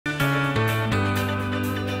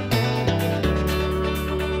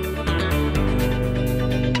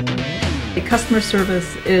Customer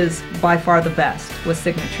service is by far the best with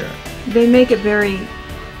Signature. They make it very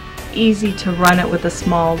easy to run it with a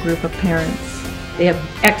small group of parents. They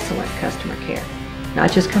have excellent customer care.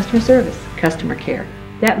 Not just customer service, customer care.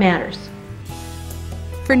 That matters.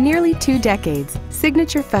 For nearly 2 decades,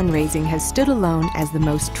 Signature Fundraising has stood alone as the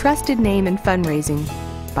most trusted name in fundraising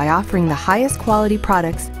by offering the highest quality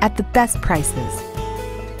products at the best prices.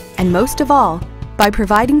 And most of all, by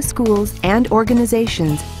providing schools and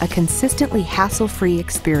organizations a consistently hassle-free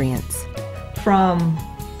experience. From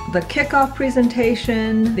the kickoff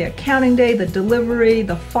presentation, the accounting day, the delivery,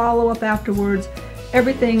 the follow-up afterwards,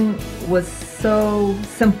 everything was so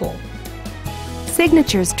simple.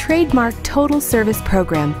 Signature's trademark Total Service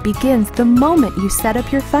program begins the moment you set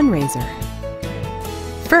up your fundraiser.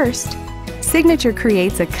 First, Signature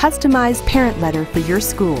creates a customized parent letter for your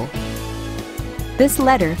school. This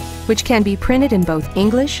letter, which can be printed in both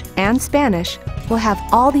English and Spanish, will have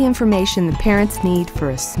all the information the parents need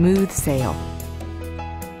for a smooth sale.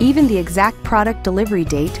 Even the exact product delivery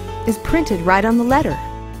date is printed right on the letter,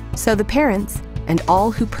 so the parents and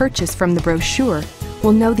all who purchase from the brochure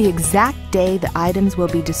will know the exact day the items will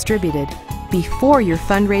be distributed before your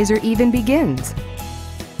fundraiser even begins.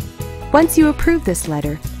 Once you approve this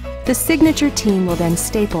letter, the Signature team will then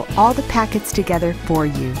staple all the packets together for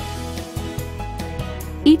you.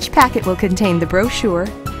 Each packet will contain the brochure,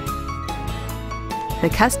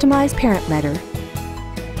 the customized parent letter,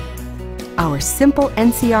 our simple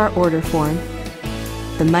NCR order form,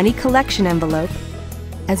 the money collection envelope,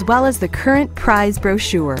 as well as the current prize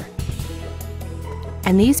brochure.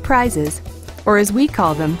 And these prizes, or as we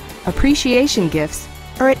call them, appreciation gifts,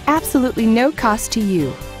 are at absolutely no cost to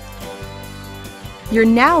you. You're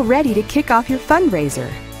now ready to kick off your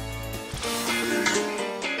fundraiser.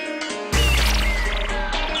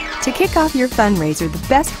 To kick off your fundraiser the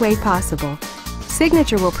best way possible,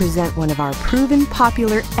 Signature will present one of our proven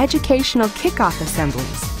popular educational kickoff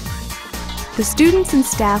assemblies. The students and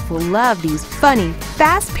staff will love these funny,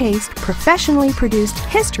 fast-paced, professionally produced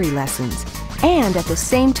history lessons, and at the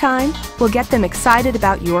same time, will get them excited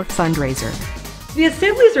about your fundraiser. The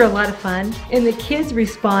assemblies are a lot of fun, and the kids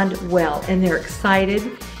respond well, and they're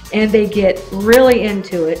excited, and they get really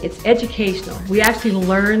into it. It's educational. We actually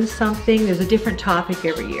learn something. There's a different topic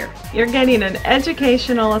every year. You're getting an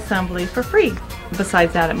educational assembly for free.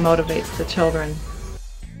 Besides that, it motivates the children.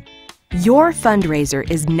 Your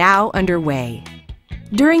fundraiser is now underway.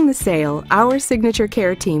 During the sale, our Signature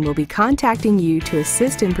Care team will be contacting you to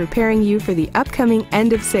assist in preparing you for the upcoming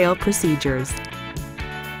end-of-sale procedures.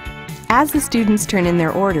 As the students turn in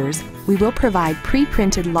their orders, we will provide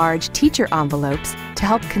pre-printed large teacher envelopes to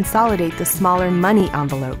help consolidate the smaller money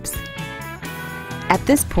envelopes. At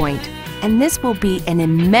this point, and this will be an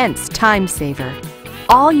immense time saver,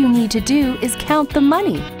 all you need to do is count the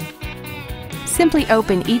money. Simply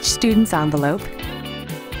open each student's envelope,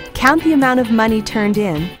 count the amount of money turned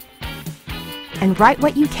in, and write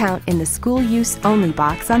what you count in the School Use Only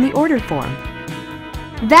box on the order form.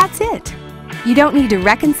 That's it! You don't need to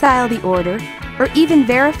reconcile the order or even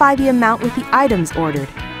verify the amount with the items ordered.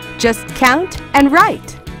 Just count and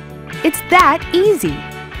write. It's that easy.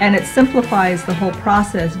 And it simplifies the whole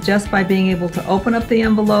process just by being able to open up the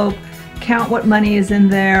envelope, count what money is in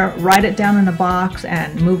there, write it down in a box,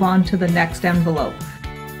 and move on to the next envelope.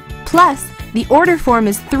 Plus, the order form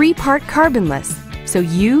is 3-part carbonless, so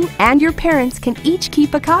you and your parents can each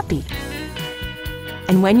keep a copy.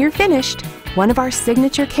 And when you're finished, one of our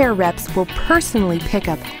Signature Care reps will personally pick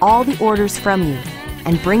up all the orders from you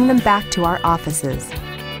and bring them back to our offices.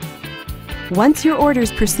 Once your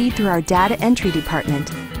orders proceed through our data entry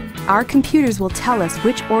department, our computers will tell us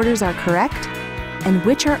which orders are correct and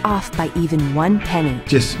which are off by even 1 penny.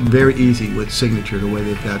 Just very easy with Signature, the way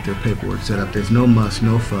they've got their paperwork set up. There's no muss,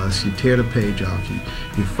 no fuss. You tear the page off,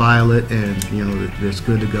 you file it, and it's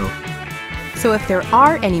good to go. So if there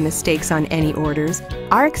are any mistakes on any orders,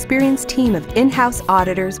 our experienced team of in-house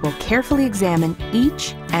auditors will carefully examine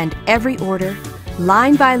each and every order,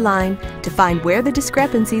 line by line, to find where the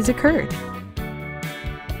discrepancies occurred.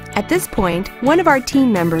 At this point, one of our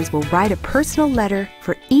team members will write a personal letter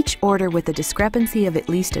for each order with a discrepancy of at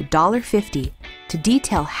least $1.50 to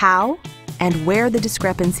detail how and where the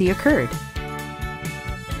discrepancy occurred.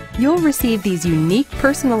 You'll receive these unique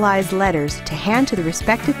personalized letters to hand to the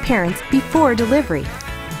respective parents before delivery.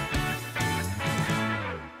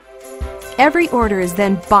 Every order is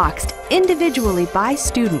then boxed individually by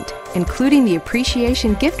student, including the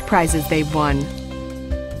appreciation gift prizes they've won.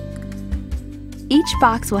 Each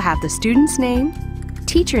box will have the student's name,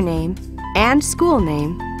 teacher name, and school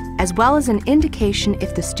name, as well as an indication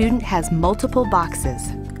if the student has multiple boxes.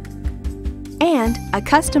 And a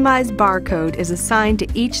customized barcode is assigned to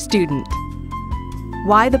each student.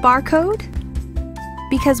 Why the barcode?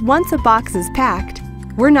 Because once a box is packed,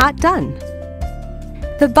 we're not done.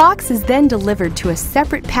 The box is then delivered to a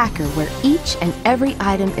separate packer where each and every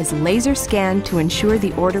item is laser scanned to ensure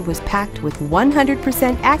the order was packed with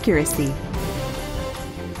 100% accuracy.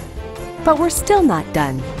 But we're still not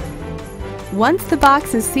done. Once the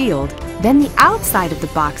box is sealed, then the outside of the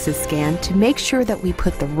box is scanned to make sure that we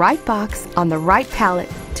put the right box on the right pallet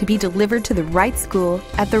to be delivered to the right school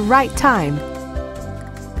at the right time.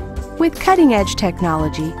 With cutting-edge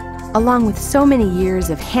technology, along with so many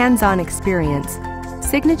years of hands-on experience,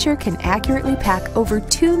 Signature can accurately pack over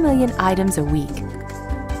 2 million items a week,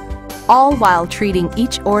 all while treating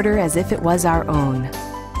each order as if it was our own.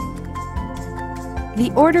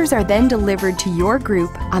 The orders are then delivered to your group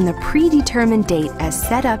on the predetermined date as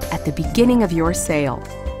set up at the beginning of your sale.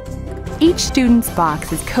 Each student's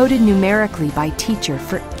box is coded numerically by teacher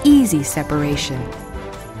for easy separation.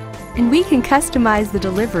 And we can customize the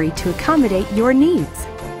delivery to accommodate your needs.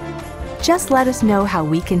 Just let us know how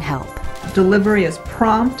we can help. Delivery is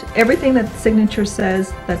prompt. Everything that Signature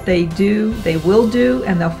says that they do, they will do,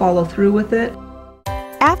 and they'll follow through with it.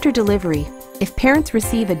 After delivery, if parents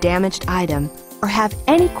receive a damaged item or have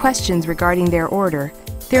any questions regarding their order,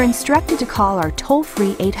 they're instructed to call our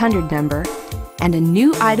toll-free 800 number, and a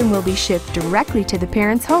new item will be shipped directly to the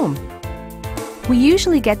parent's home. We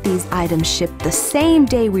usually get these items shipped the same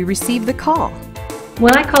day we receive the call.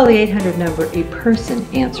 When I call the 800 number, a person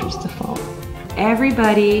answers the phone.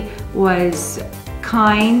 Everybody was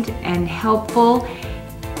kind and helpful,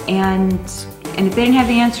 and if they didn't have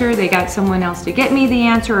the answer, they got someone else to get me the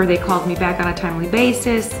answer, or they called me back on a timely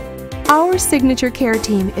basis. Our Signature Care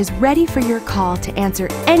team is ready for your call to answer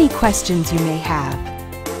any questions you may have,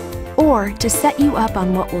 or to set you up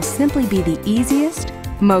on what will simply be the easiest,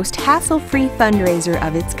 most hassle-free fundraiser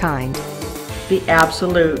of its kind. The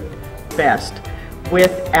absolute best,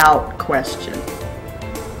 without question.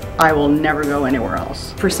 I will never go anywhere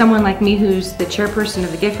else. For someone like me who's the chairperson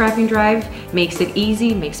of the gift wrapping drive, makes it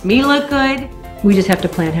easy, makes me look good. We just have to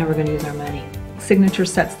plan how we're going to use our money. Signature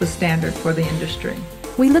sets the standard for the industry.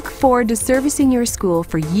 We look forward to servicing your school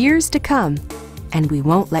for years to come, and we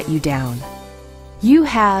won't let you down. You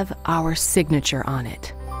have our signature on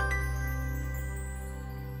it.